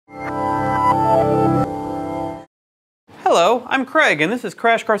Hello, I'm Craig, and this is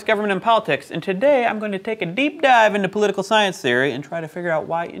Crash Course Government and Politics, and today I'm going to take a deep dive into political science theory and try to figure out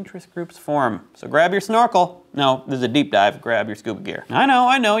why interest groups form. So grab your snorkel. No, this is a deep dive. Grab your scuba gear.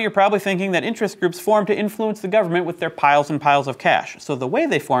 I know, you're probably thinking that interest groups form to influence the government with their piles and piles of cash. So the way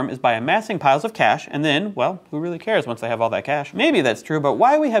they form is by amassing piles of cash, and then, well, who really cares once they have all that cash? Maybe that's true, but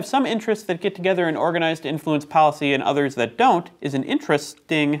why we have some interests that get together and organize to influence policy and others that don't is an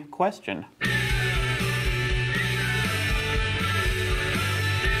interesting question.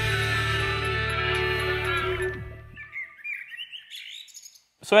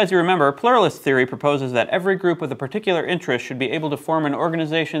 So as you remember, pluralist theory proposes that every group with a particular interest should be able to form an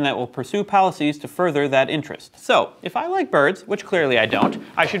organization that will pursue policies to further that interest. So, if I like birds, which clearly I don't,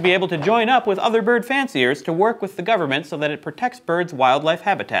 I should be able to join up with other bird fanciers to work with the government so that it protects birds' wildlife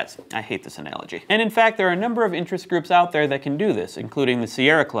habitats. I hate this analogy. And in fact, there are a number of interest groups out there that can do this, including the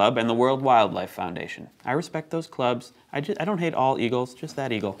Sierra Club and the World Wildlife Foundation. I respect those clubs. I don't hate all eagles, just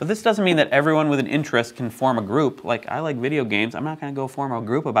that eagle. But this doesn't mean that everyone with an interest can form a group. Like, I like video games, I'm not gonna go form a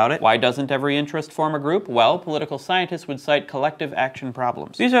group about it. Why doesn't every interest form a group? Well, political scientists would cite collective action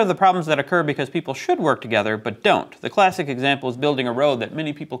problems. These are the problems that occur because people should work together, but don't. The classic example is building a road that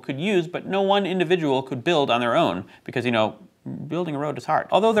many people could use, but no one individual could build on their own, because, you know, building a road is hard.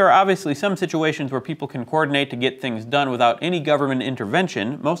 Although there are obviously some situations where people can coordinate to get things done without any government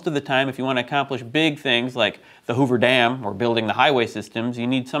intervention, most of the time if you want to accomplish big things like the Hoover Dam or building the highway systems, you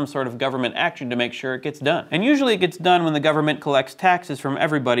need some sort of government action to make sure it gets done. And usually it gets done when the government collects taxes from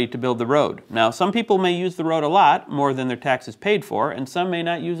everybody to build the road. Now, some people may use the road a lot, more than their taxes paid for, and some may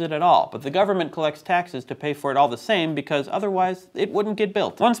not use it at all. But the government collects taxes to pay for it all the same because otherwise it wouldn't get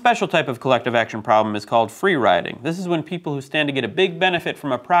built. One special type of collective action problem is called free riding. This is when people who stand to get a big benefit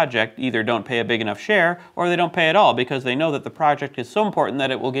from a project either don't pay a big enough share or they don't pay at all because they know that the project is so important that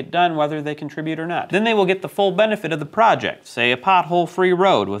it will get done whether they contribute or not. Then they will get the full benefit of the project, say a pothole-free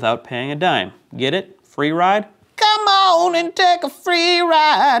road, without paying a dime. Get it? Free ride? Come on and take a free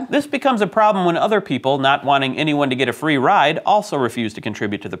ride. This becomes a problem when other people, not wanting anyone to get a free ride, also refuse to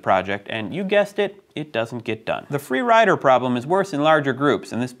contribute to the project, and you guessed it, it doesn't get done. The free rider problem is worse in larger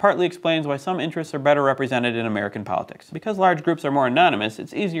groups, and this partly explains why some interests are better represented in American politics. Because large groups are more anonymous,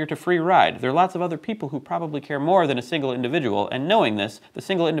 it's easier to free ride. There are lots of other people who probably care more than a single individual, and knowing this, the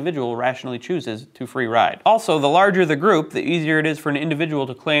single individual rationally chooses to free ride. Also, the larger the group, the easier it is for an individual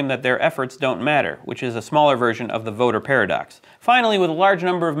to claim that their efforts don't matter, which is a smaller version of the voter paradox. Finally, with a large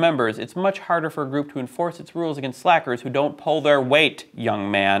number of members, it's much harder for a group to enforce its rules against slackers who don't pull their weight, young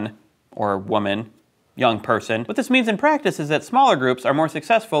man or woman. Young person. What this means in practice is that smaller groups are more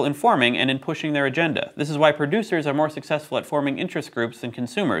successful in forming and in pushing their agenda. This is why producers are more successful at forming interest groups than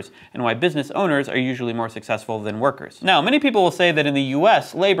consumers, and why business owners are usually more successful than workers. Now, many people will say that in the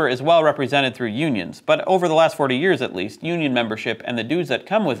US, labor is well represented through unions, but over the last 40 years at least, union membership and the dues that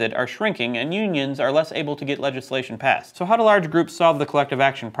come with it are shrinking, and unions are less able to get legislation passed. So how do large groups solve the collective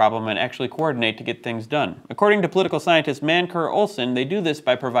action problem and actually coordinate to get things done? According to political scientist Manker-Olson, they do this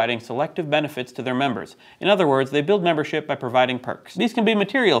by providing selective benefits to their members. In other words, they build membership by providing perks. These can be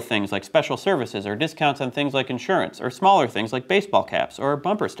material things like special services or discounts on things like insurance, or smaller things like baseball caps or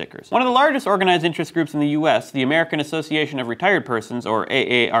bumper stickers. One of the largest organized interest groups in the US, the American Association of Retired Persons, or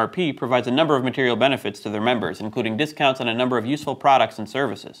AARP, provides a number of material benefits to their members, including discounts on a number of useful products and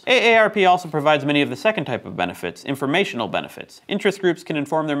services. AARP also provides many of the second type of benefits, informational benefits. Interest groups can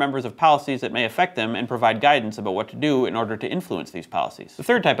inform their members of policies that may affect them and provide guidance about what to do in order to influence these policies. The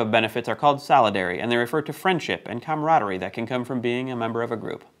third type of benefits are called solidary, and they refer to friendship and camaraderie that can come from being a member of a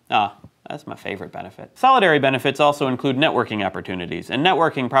group. That's my favorite benefit. Solidary benefits also include networking opportunities, and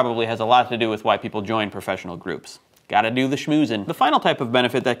networking probably has a lot to do with why people join professional groups. Gotta do the schmoozin'. The final type of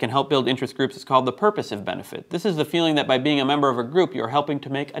benefit that can help build interest groups is called the purposive benefit. This is the feeling that by being a member of a group, you're helping to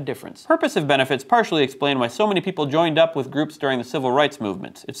make a difference. Purposive benefits partially explain why so many people joined up with groups during the civil rights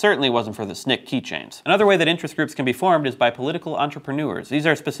movement. It certainly wasn't for the SNCC keychains. Another way that interest groups can be formed is by political entrepreneurs. These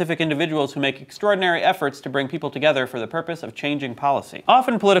are specific individuals who make extraordinary efforts to bring people together for the purpose of changing policy.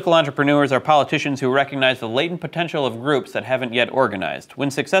 Often political entrepreneurs are politicians who recognize the latent potential of groups that haven't yet organized.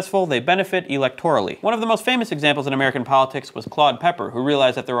 When successful, they benefit electorally. One of the most famous examples in American politics was Claude Pepper, who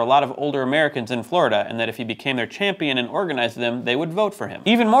realized that there were a lot of older Americans in Florida and that if he became their champion and organized them, they would vote for him.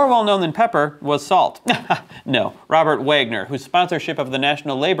 Even more well known than Pepper was Salt. No, Robert Wagner, whose sponsorship of the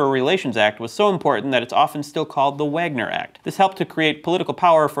National Labor Relations Act was so important that it's often still called the Wagner Act. This helped to create political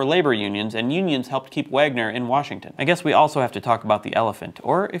power for labor unions, and unions helped keep Wagner in Washington. I guess we also have to talk about the elephant,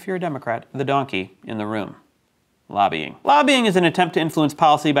 or if you're a Democrat, the donkey in the room. Lobbying. Lobbying is an attempt to influence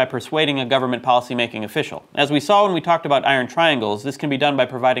policy by persuading a government policy-making official. As we saw when we talked about iron triangles, this can be done by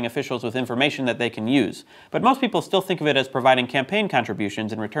providing officials with information that they can use. But most people still think of it as providing campaign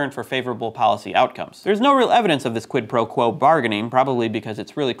contributions in return for favorable policy outcomes. There's no real evidence of this quid pro quo bargaining, probably because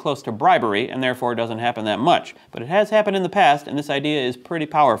it's really close to bribery and therefore doesn't happen that much. But it has happened in the past, and this idea is pretty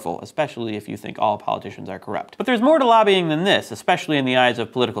powerful, especially if you think all politicians are corrupt. But there's more to lobbying than this, especially in the eyes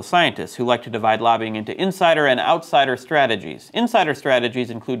of political scientists who like to divide lobbying into insider and outsider strategies. Insider strategies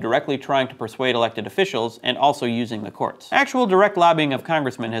include directly trying to persuade elected officials and also using the courts. Actual direct lobbying of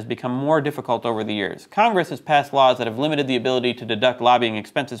congressmen has become more difficult over the years. Congress has passed laws that have limited the ability to deduct lobbying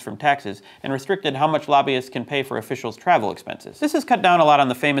expenses from taxes and restricted how much lobbyists can pay for officials' travel expenses. This has cut down a lot on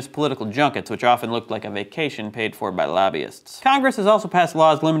the famous political junkets, which often looked like a vacation paid for by lobbyists. Congress has also passed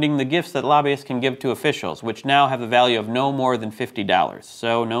laws limiting the gifts that lobbyists can give to officials, which now have a value of no more than $50.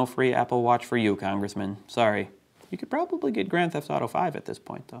 So no free Apple Watch for you, Congressman. Sorry. You could probably get Grand Theft Auto 5 at this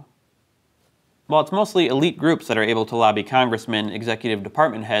point, though. While it's mostly elite groups that are able to lobby congressmen, executive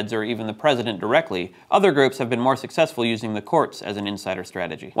department heads, or even the president directly, other groups have been more successful using the courts as an insider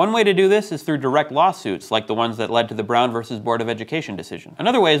strategy. One way to do this is through direct lawsuits, like the ones that led to the Brown versus Board of Education decision.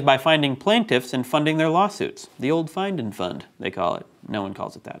 Another way is by finding plaintiffs and funding their lawsuits. The old find and fund, they call it. No one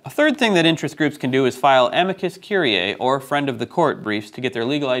calls it that. A third thing that interest groups can do is file amicus curiae, or friend of the court briefs, to get their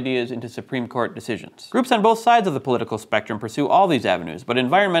legal ideas into Supreme Court decisions. Groups on both sides of the political spectrum pursue all these avenues, but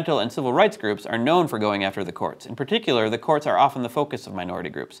environmental and civil rights groups are known for going after the courts. In particular, the courts are often the focus of minority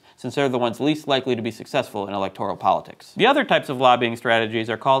groups, since they're the ones least likely to be successful in electoral politics. The other types of lobbying strategies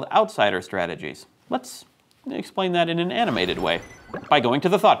are called outsider strategies. Let's explain that in an animated way, by going to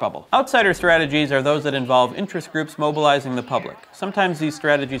the thought bubble. Outsider strategies are those that involve interest groups mobilizing the public. Sometimes these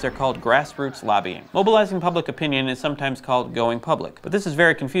strategies are called grassroots lobbying. Mobilizing public opinion is sometimes called going public, but this is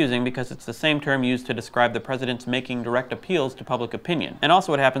very confusing because it's the same term used to describe the president's making direct appeals to public opinion, and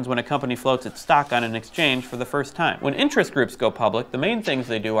also what happens when a company floats its stock on an exchange for the first time. When interest groups go public, the main things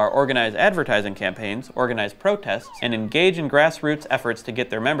they do are organize advertising campaigns, organize protests, and engage in grassroots efforts to get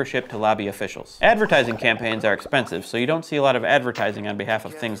their membership to lobby officials. Advertising campaigns are expensive, so you don't see a lot of advertising on behalf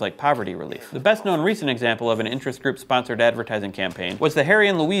of things like poverty relief. The best known recent example of an interest group sponsored advertising campaign was the Harry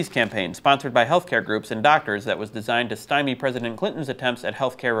and Louise campaign, sponsored by healthcare groups and doctors, that was designed to stymie President Clinton's attempts at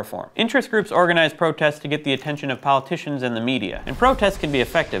healthcare reform. Interest groups organize protests to get the attention of politicians and the media, and protests can be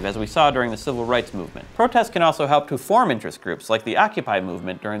effective, as we saw during the civil rights movement. Protests can also help to form interest groups, like the Occupy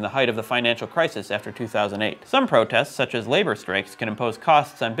movement during the height of the financial crisis after 2008. Some protests, such as labor strikes, can impose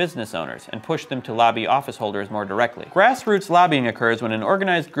costs on business owners and push them to lobby office holders more directly. Grassroots lobbying occurs when an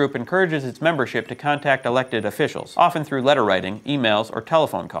organized group encourages its membership to contact elected officials, often through letter writing, emails, or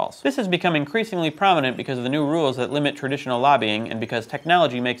telephone calls. This has become increasingly prominent because of the new rules that limit traditional lobbying and because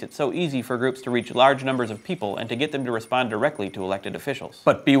technology makes it so easy for groups to reach large numbers of people and to get them to respond directly to elected officials.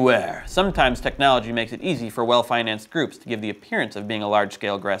 But beware, sometimes technology makes it easy for well-financed groups to give the appearance of being a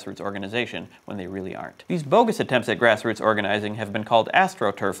large-scale grassroots organization when they really aren't. These bogus attempts at grassroots organizing have been called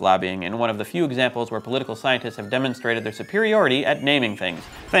astroturf lobbying, and one of the few examples where political scientists have demonstrated their superiority at naming things.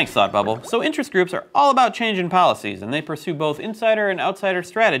 Thanks, Thought Bubble. So interest groups are all about changing policies, and they pursue both insider and outsider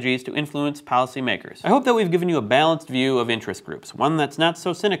strategies to influence policymakers. I hope that we've given you a balanced view of interest groups, one that's not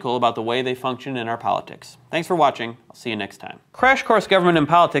so cynical about the way they function in our politics. Thanks for watching. I'll see you next time. Crash Course Government and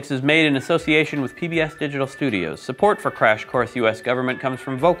Politics is made in association with PBS Digital Studios. Support for Crash Course U.S. Government comes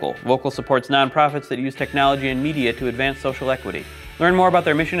from Vocal. Vocal supports nonprofits that use technology and media to advance social equity. Learn more about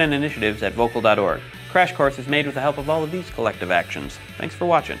their mission and initiatives at vocal.org. Crash Course is made with the help of all of these collective actions. Thanks for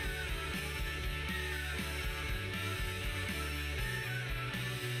watching.